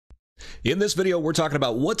In this video, we're talking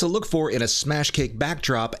about what to look for in a smash cake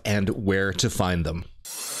backdrop and where to find them.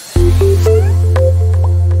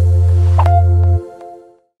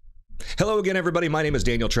 Hello again, everybody. My name is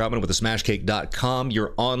Daniel Troutman with thesmashcake.com,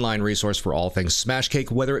 your online resource for all things smash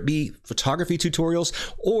cake, whether it be photography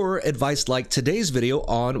tutorials or advice like today's video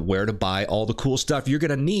on where to buy all the cool stuff you're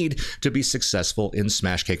going to need to be successful in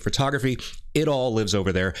smash cake photography. It all lives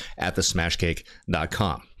over there at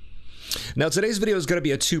thesmashcake.com. Now, today's video is going to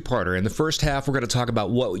be a two-parter. In the first half, we're going to talk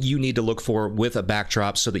about what you need to look for with a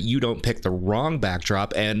backdrop so that you don't pick the wrong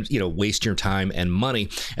backdrop and, waste your time and money.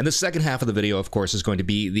 And the second half of the video, of course, is going to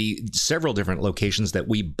be the several different locations that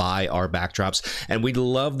we buy our backdrops. And we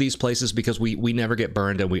love these places because we never get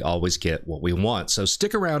burned and we always get what we want. So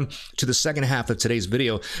stick around to the second half of today's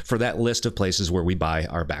video for that list of places where we buy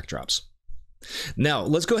our backdrops. Now,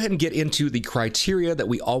 let's go ahead and get into the criteria that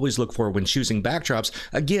we always look for when choosing backdrops.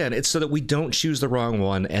 Again, it's so that we don't choose the wrong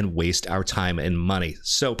one and waste our time and money.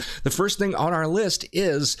 So the first thing on our list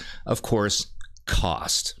is, of course,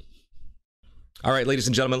 cost. All right, ladies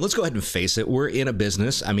and gentlemen, let's go ahead and face it. We're in a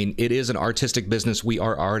business. I mean, it is an artistic business. We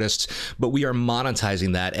are artists, but we are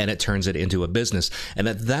monetizing that and it turns it into a business. And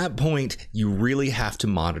at that point, you really have to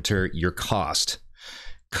monitor your cost.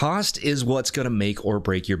 Cost is what's going to make or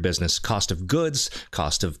break your business. Cost of goods,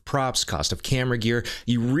 cost of props, cost of camera gear.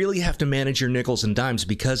 You really have to manage your nickels and dimes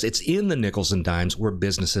because it's in the nickels and dimes where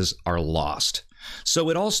businesses are lost. So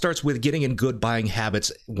it all starts with getting in good buying habits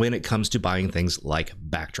when it comes to buying things like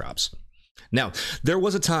backdrops. Now, there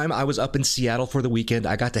was a time I was up in Seattle for the weekend.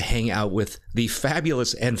 I got to hang out with the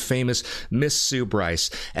fabulous and famous Miss Sue Bryce.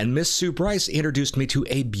 And Miss Sue Bryce introduced me to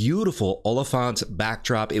a beautiful Oliphant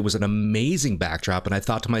backdrop. It was an amazing backdrop. And I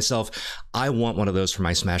thought to myself, I want one of those for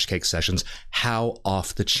my smash cake sessions. How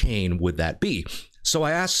off the chain would that be? So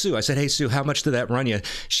I asked Sue, I said, hey, Sue, how much did that run you?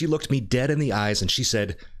 She looked me dead in the eyes and she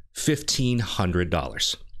said,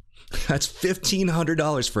 $1,500. That's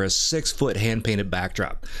 $1,500 for a 6-foot hand-painted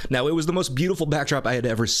backdrop. Now, it was the most beautiful backdrop I had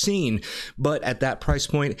ever seen, but at that price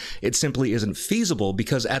point, it simply isn't feasible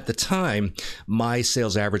because at the time, my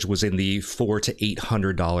sales average was in the $400 to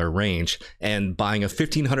 $800 range, and buying a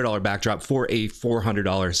 $1,500 backdrop for a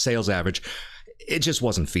 $400 sales average, it just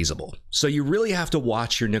wasn't feasible. So you really have to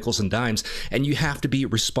watch your nickels and dimes, and you have to be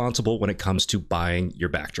responsible when it comes to buying your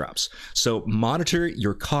backdrops. So monitor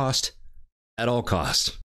your cost at all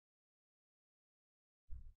costs.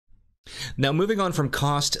 Now, moving on from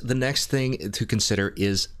cost, the next thing to consider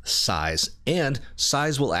is size, and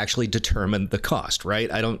size will actually determine the cost, right?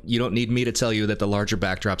 You don't need me to tell you that the larger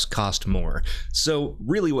backdrops cost more. So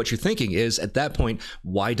really what you're thinking is, at that point,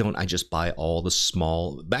 why don't I just buy all the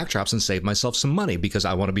small backdrops and save myself some money because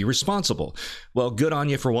I want to be responsible? Well, good on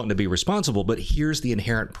you for wanting to be responsible, but here's the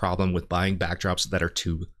inherent problem with buying backdrops that are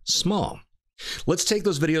too small. Let's take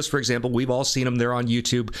those videos, for example. We've all seen them. They're on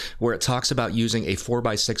YouTube, where it talks about using a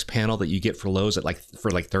 4x6 panel that you get for Lowe's at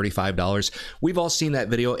for $35. We've all seen that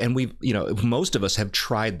video, and most of us have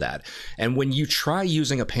tried that. And when you try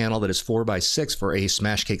using a panel that is 4x6 for a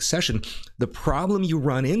smash cake session, the problem you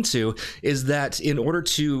run into is that in order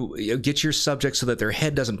to get your subject so that their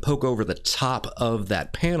head doesn't poke over the top of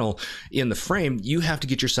that panel in the frame, you have to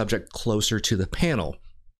get your subject closer to the panel.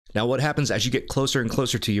 Now, what happens as you get closer and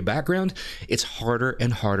closer to your background? It's harder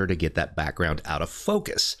and harder to get that background out of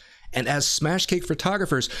focus. And as smash cake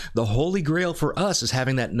photographers, the holy grail for us is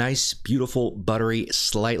having that nice, beautiful, buttery,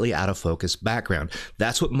 slightly out of focus background.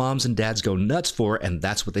 That's what moms and dads go nuts for, and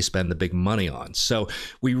that's what they spend the big money on. So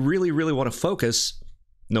we really, really want to focus,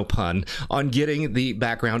 no pun, on getting the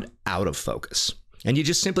background out of focus. And you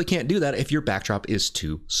just simply can't do that if your backdrop is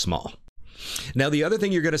too small. Now, the other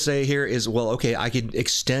thing you're going to say here is, well, okay, I could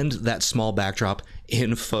extend that small backdrop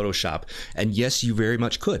in Photoshop. And yes, you very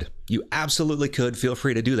much could. You absolutely could. Feel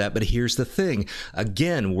free to do that. But here's the thing.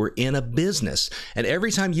 Again, we're in a business. And every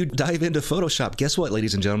time you dive into Photoshop, guess what,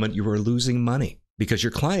 ladies and gentlemen? You are losing money. Because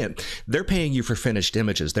your client, they're paying you for finished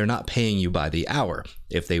images. They're not paying you by the hour.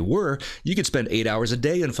 If they were, you could spend 8 hours a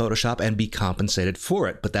day in Photoshop and be compensated for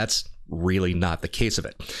it. But that's really not the case of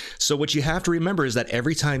it. So what you have to remember is that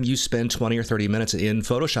every time you spend 20 or 30 minutes in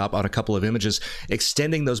Photoshop on a couple of images,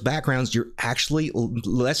 extending those backgrounds, you're actually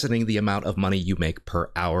lessening the amount of money you make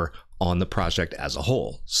per hour on the project as a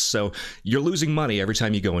whole. So you're losing money every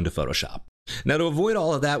time you go into Photoshop. Now, to avoid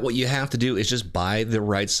all of that, what you have to do is just buy the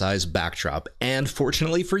right size backdrop. And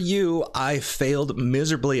fortunately for you, I failed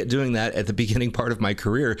miserably at doing that at the beginning part of my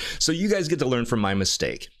career. So you guys get to learn from my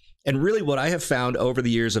mistake. And really what I have found over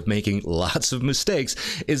the years of making lots of mistakes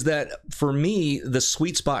is that for me, the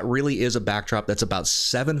sweet spot really is a backdrop that's about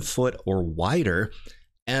 7 foot or wider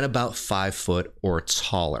and about 5 foot or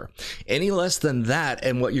taller. Any less than that,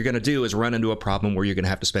 and what you're going to do is run into a problem where you're going to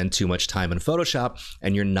have to spend too much time in Photoshop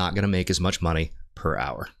and you're not going to make as much money per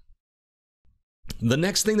hour. The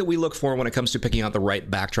next thing that we look for when it comes to picking out the right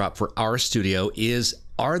backdrop for our studio is,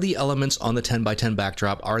 are the elements on the 10x10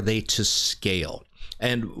 backdrop, are they to scale?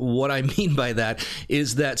 And what I mean by that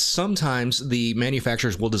is that sometimes the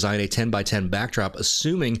manufacturers will design a 10x10 backdrop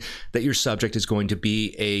assuming that your subject is going to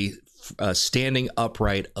be a standing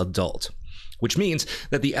upright adult, which means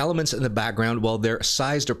that the elements in the background, well, they're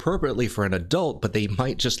sized appropriately for an adult, but they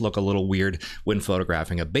might just look a little weird when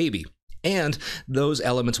photographing a baby. And those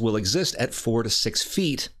elements will exist at 4 to 6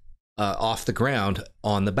 feet off the ground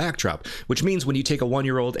on the backdrop, which means when you take a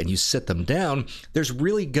 1-year-old and you sit them down, there's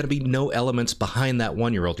really going to be no elements behind that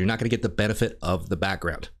 1-year-old. You're not going to get the benefit of the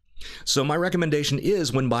background. So my recommendation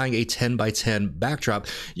is, when buying a 10x10 backdrop,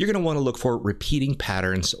 you're going to want to look for repeating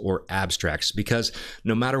patterns or abstracts, because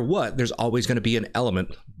no matter what, there's always going to be an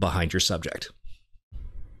element behind your subject.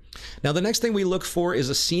 Now, the next thing we look for is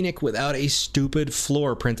a scenic without a stupid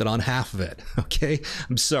floor printed on half of it. Okay,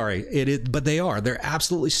 I'm sorry, but they're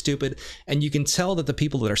absolutely stupid, and you can tell that the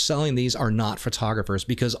people that are selling these are not photographers,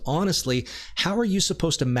 because honestly, how are you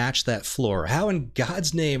supposed to match that floor? How in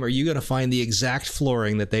God's name are you going to find the exact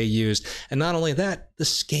flooring that they used? And not only that, the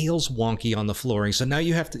scale's wonky on the flooring, so now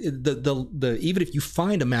you have to even if you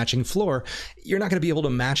find a matching floor, you're not going to be able to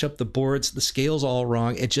match up the boards. The scale's all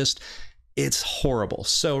wrong. It's horrible.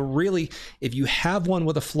 So really, if you have one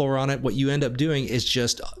with a floor on it, what you end up doing is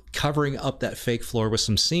just covering up that fake floor with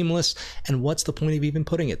some seamless. And what's the point of even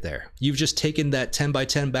putting it there? You've just taken that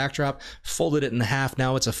 10x10 backdrop, folded it in half.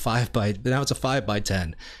 Now it's a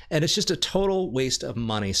 5x10, and it's just a total waste of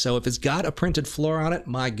money. So if it's got a printed floor on it,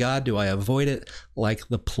 my God, do I avoid it like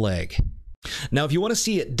the plague. Now, if you want to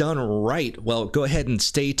see it done right, well, go ahead and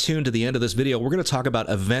stay tuned to the end of this video. We're going to talk about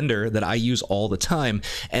a vendor that I use all the time,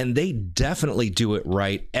 and they definitely do it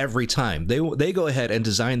right every time. They go ahead and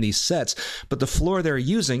design these sets, but the floor they're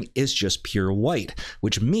using is just pure white,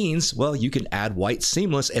 which means, well, you can add white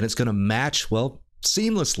seamless and it's going to match, well,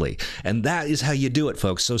 seamlessly. And that is how you do it,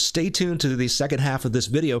 folks. So stay tuned to the second half of this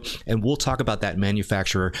video, and we'll talk about that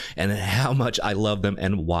manufacturer and how much I love them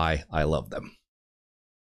and why I love them.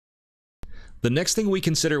 The next thing we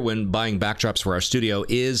consider when buying backdrops for our studio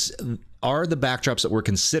is, are the backdrops that we're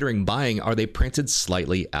considering buying, are they printed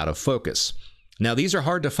slightly out of focus? Now, these are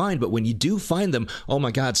hard to find, but when you do find them, oh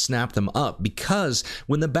my God, snap them up, because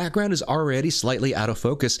when the background is already slightly out of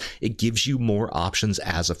focus, it gives you more options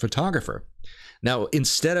as a photographer. Now,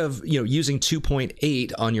 instead of using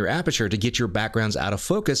 2.8 on your aperture to get your backgrounds out of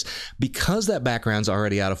focus, because that background's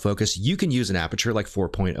already out of focus, you can use an aperture like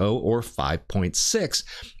 4.0 or 5.6.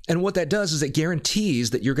 And what that does is it guarantees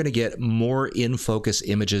that you're going to get more in-focus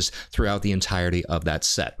images throughout the entirety of that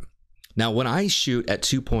set. Now, when I shoot at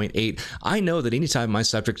 2.8, I know that anytime my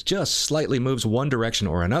subject just slightly moves one direction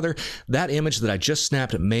or another, that image that I just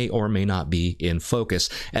snapped may or may not be in focus.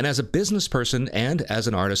 And as a business person and as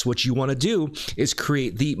an artist, what you want to do is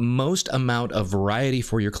create the most amount of variety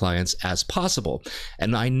for your clients as possible.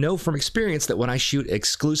 And I know from experience that when I shoot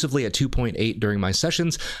exclusively at 2.8 during my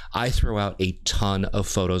sessions, I throw out a ton of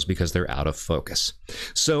photos because they're out of focus.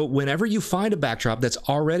 So whenever you find a backdrop that's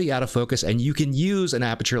already out of focus and you can use an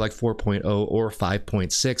aperture like 4.0 or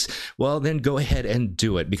 5.6, well, then go ahead and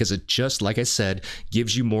do it, because it just, like I said,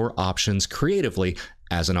 gives you more options creatively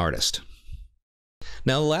as an artist.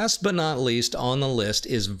 Now, last but not least on the list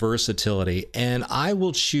is versatility, and I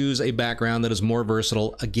will choose a background that is more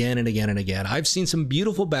versatile again and again and again. I've seen some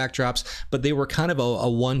beautiful backdrops, but they were kind of a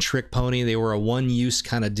one-trick pony. They were a one-use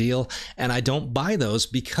kind of deal, and I don't buy those,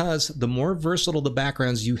 because the more versatile the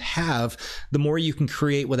backgrounds you have, the more you can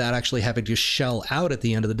create without actually having to shell out at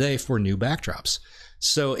the end of the day for new backdrops.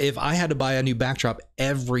 So if I had to buy a new backdrop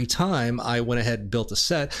every time I went ahead and built a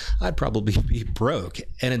set, I'd probably be broke.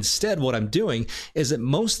 And instead, what I'm doing is that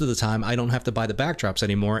most of the time I don't have to buy the backdrops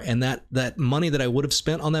anymore. And that money that I would have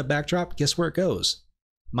spent on that backdrop, guess where it goes?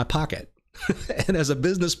 My pocket. And as a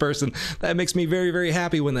business person, that makes me very, very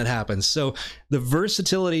happy when that happens. So the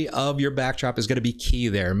versatility of your backdrop is going to be key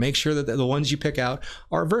there. Make sure that the ones you pick out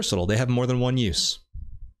are versatile. They have more than one use.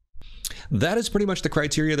 That is pretty much the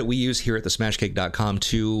criteria that we use here at thesmashcake.com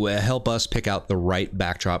to help us pick out the right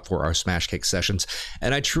backdrop for our Smash Cake sessions.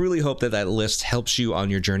 And I truly hope that that list helps you on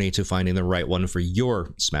your journey to finding the right one for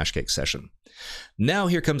your Smash Cake session. Now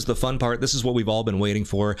here comes the fun part. This is what we've all been waiting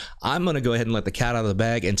for. I'm going to go ahead and let the cat out of the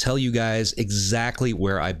bag and tell you guys exactly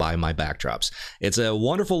where I buy my backdrops. It's a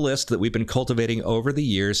wonderful list that we've been cultivating over the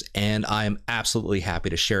years, and I'm absolutely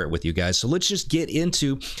happy to share it with you guys. So let's just get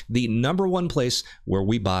into the number one place where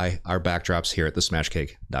we buy our backdrops here at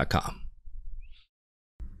thesmashcake.com.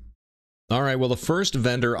 All right, well, the first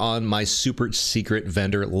vendor on my super secret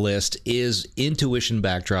vendor list is Intuition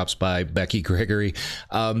Backdrops by Becky Gregory.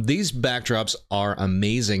 These backdrops are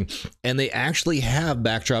amazing, and they actually have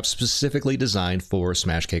backdrops specifically designed for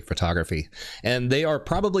smash cake photography. And they are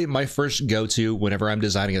probably my first go-to whenever I'm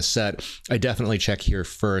designing a set. I definitely check here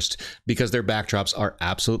first because their backdrops are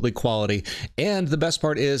absolutely quality. And the best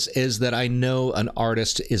part is that I know an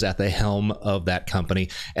artist is at the helm of that company,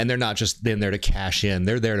 and they're not just in there to cash in.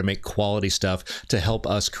 They're there to make quality stuff to help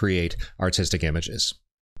us create artistic images.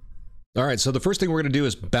 All right, so the first thing we're going to do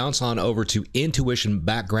is bounce on over to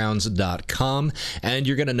intuitionbackgrounds.com, and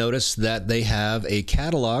you're going to notice that they have a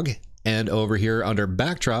catalog. And over here under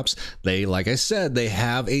backdrops, they, like I said, they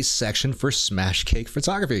have a section for smash cake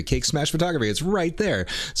photography, cake smash photography. It's right there.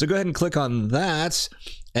 So go ahead and click on that,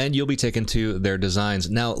 and you'll be taken to their designs.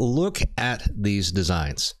 Now look at these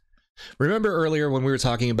designs. Remember earlier when we were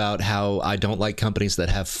talking about how I don't like companies that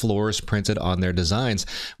have floors printed on their designs?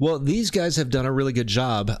 Well, these guys have done a really good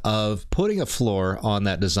job of putting a floor on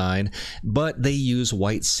that design, but they use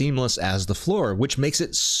white seamless as the floor, which makes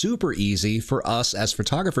it super easy for us as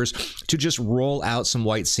photographers to just roll out some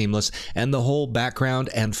white seamless, and the whole background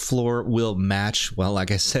and floor will match, well, like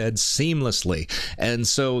I said, seamlessly. And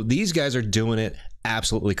so these guys are doing it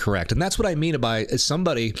absolutely correct. And that's what I mean by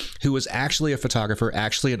somebody who is actually a photographer,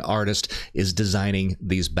 actually an artist, is designing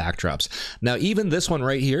these backdrops. Now, even this one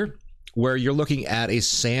right here, where you're looking at a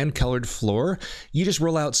sand colored floor, you just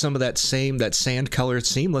roll out some of that sand colored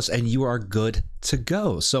seamless and you are good to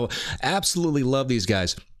go. So absolutely love these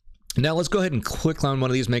guys. Now let's go ahead and click on one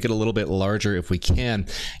of these, make it a little bit larger if we can.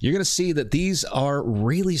 You're going to see that these are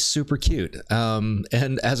really super cute.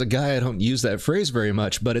 And as a guy, I don't use that phrase very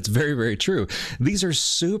much, but it's very, very true. These are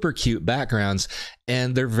super cute backgrounds,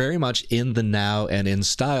 and they're very much in the now and in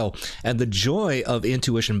style. And the joy of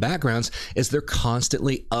Intuition Backgrounds is they're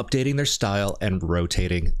constantly updating their style and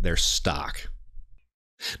rotating their stock.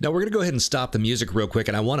 Now we're going to go ahead and stop the music real quick,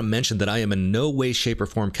 and I want to mention that I am in no way, shape, or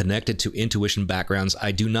form connected to Intuition Backgrounds.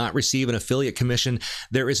 I do not receive an affiliate commission.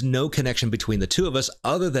 There is no connection between the two of us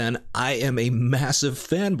other than I am a massive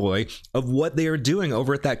fanboy of what they are doing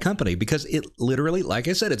over at that company, because it literally, like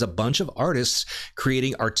I said, it's a bunch of artists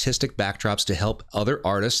creating artistic backdrops to help other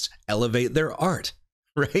artists elevate their art.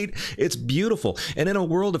 Right? It's beautiful. And in a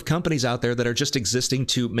world of companies out there that are just existing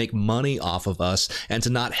to make money off of us and to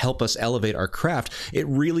not help us elevate our craft, it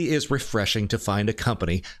really is refreshing to find a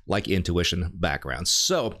company like Intuition Backgrounds.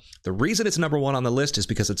 So the reason it's number one on the list is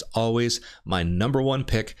because it's always my number one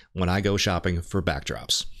pick when I go shopping for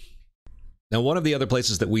backdrops. Now, one of the other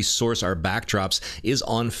places that we source our backdrops is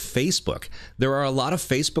on Facebook. There are a lot of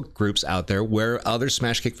Facebook groups out there where other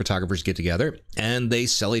smash cake photographers get together and they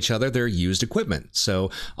sell each other their used equipment.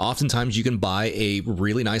 So oftentimes you can buy a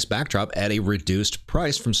really nice backdrop at a reduced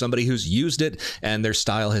price from somebody who's used it and their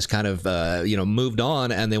style has kind of moved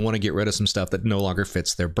on, and they want to get rid of some stuff that no longer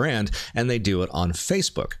fits their brand, and they do it on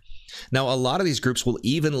Facebook. Now, a lot of these groups will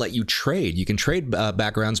even let you trade. You can trade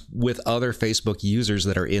backgrounds with other Facebook users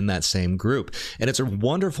that are in that same group. And it's a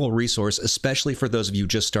wonderful resource, especially for those of you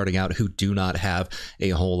just starting out who do not have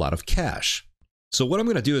a whole lot of cash. So what I'm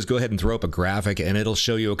going to do is go ahead and throw up a graphic, and it'll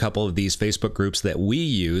show you a couple of these Facebook groups that we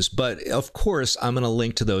use. But of course, I'm going to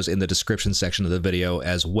link to those in the description section of the video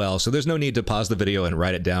as well. So there's no need to pause the video and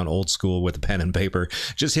write it down old school with a pen and paper.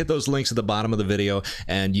 Just hit those links at the bottom of the video,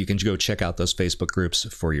 and you can go check out those Facebook groups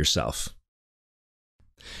for yourself.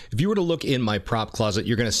 If you were to look in my prop closet,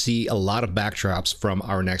 you're going to see a lot of backdrops from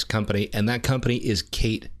our next company, and that company is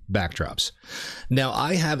Kate Backdrops. Now,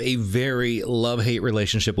 I have a very love-hate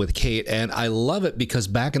relationship with Kate, and I love it because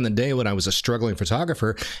back in the day when I was a struggling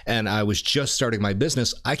photographer and I was just starting my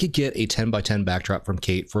business, I could get a 10x10 backdrop from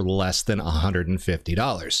Kate for less than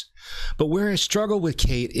 $150. But where I struggle with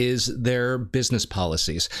Kate is their business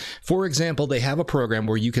policies. For example, they have a program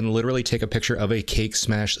where you can literally take a picture of a cake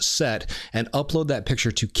smash set and upload that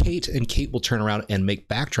picture to Kate, and Kate will turn around and make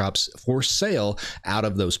backdrops for sale out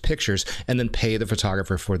of those pictures and then pay the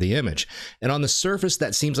photographer for the image. And on the surface,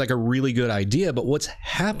 that seems like a really good idea, but what's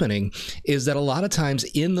happening is that a lot of times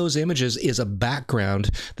in those images is a background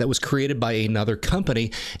that was created by another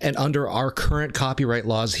company, and under our current copyright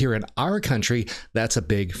laws here in our country, that's a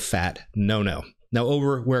big fat no-no. Now,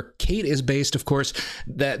 over where Kate is based, of course,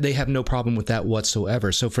 that they have no problem with that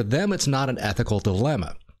whatsoever. So for them, it's not an ethical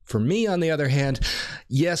dilemma. For me, on the other hand,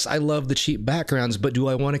 yes, I love the cheap backgrounds, but do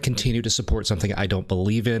I want to continue to support something I don't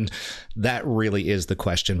believe in? That really is the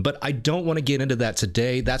question, but I don't want to get into that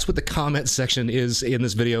today. That's what the comment section is in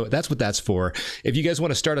this video. That's what that's for. If you guys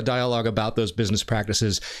want to start a dialogue about those business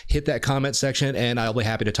practices, hit that comment section and I'll be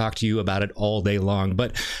happy to talk to you about it all day long.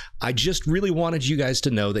 But I just really wanted you guys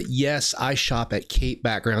to know that yes, I shop at Cape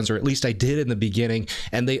Backgrounds, or at least I did in the beginning,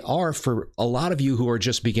 and they are, for a lot of you who are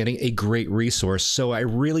just beginning, a great resource. So I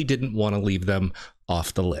really didn't want to leave them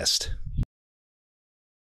off the list.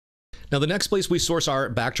 Now, the next place we source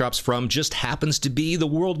our backdrops from just happens to be the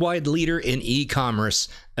worldwide leader in e-commerce.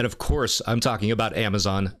 And of course, I'm talking about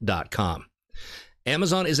Amazon.com.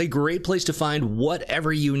 Amazon is a great place to find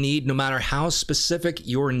whatever you need, no matter how specific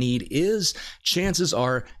your need is. Chances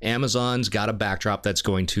are Amazon's got a backdrop that's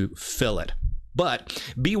going to fill it. But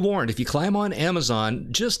be warned, if you climb on Amazon,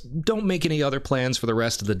 just don't make any other plans for the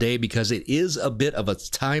rest of the day, because it is a bit of a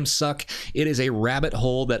time suck. It is a rabbit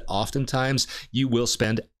hole that oftentimes you will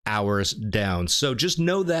spend hours down. So just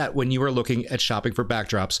know that when you are looking at shopping for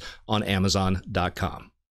backdrops on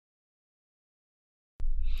Amazon.com.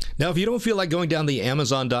 Now, if you don't feel like going down the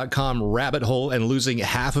Amazon.com rabbit hole and losing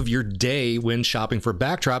half of your day when shopping for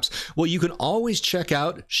backdrops, well, you can always check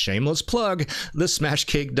out, shameless plug, the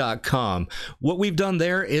Smashcake.com. What we've done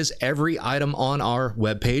there is every item on our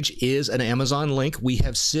webpage is an Amazon link. We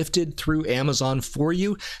have sifted through Amazon for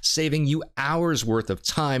you, saving you hours worth of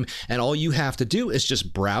time. And all you have to do is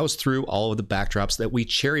just browse through all of the backdrops that we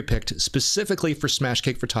cherry picked specifically for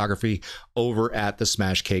Smashcake photography over at the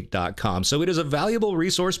Smashcake.com. So it is a valuable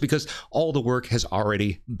resource because all the work has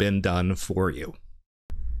already been done for you.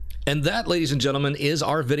 And that, ladies and gentlemen, is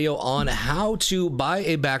our video on how to buy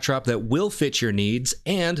a backdrop that will fit your needs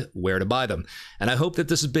and where to buy them. And I hope that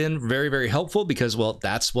this has been very, very helpful, because, well,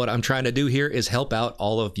 that's what I'm trying to do here, is help out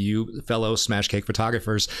all of you fellow Smashcake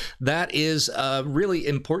photographers. That is really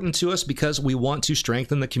important to us, because we want to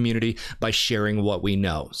strengthen the community by sharing what we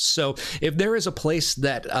know. So if there is a place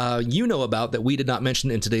that you know about that we did not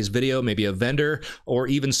mention in today's video, maybe a vendor or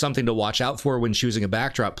even something to watch out for when choosing a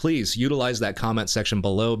backdrop, please utilize that comment section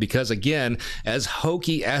below, because again, as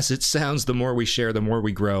hokey as it sounds, the more we share, the more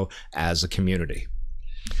we grow as a community.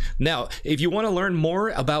 Now, if you want to learn more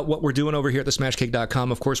about what we're doing over here at the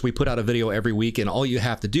Smashcake.com, of course, we put out a video every week, and all you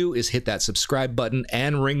have to do is hit that subscribe button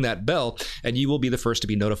and ring that bell, and you will be the first to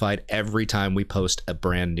be notified every time we post a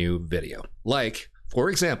brand new video. Like, for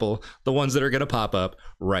example, the ones that are going to pop up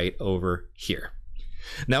right over here.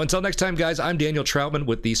 Now, until next time, guys, I'm Daniel Troutman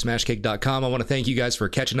with the Smashcake.com. I want to thank you guys for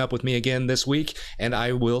catching up with me again this week, and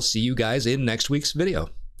I will see you guys in next week's video.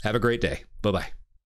 Have a great day. Bye-bye.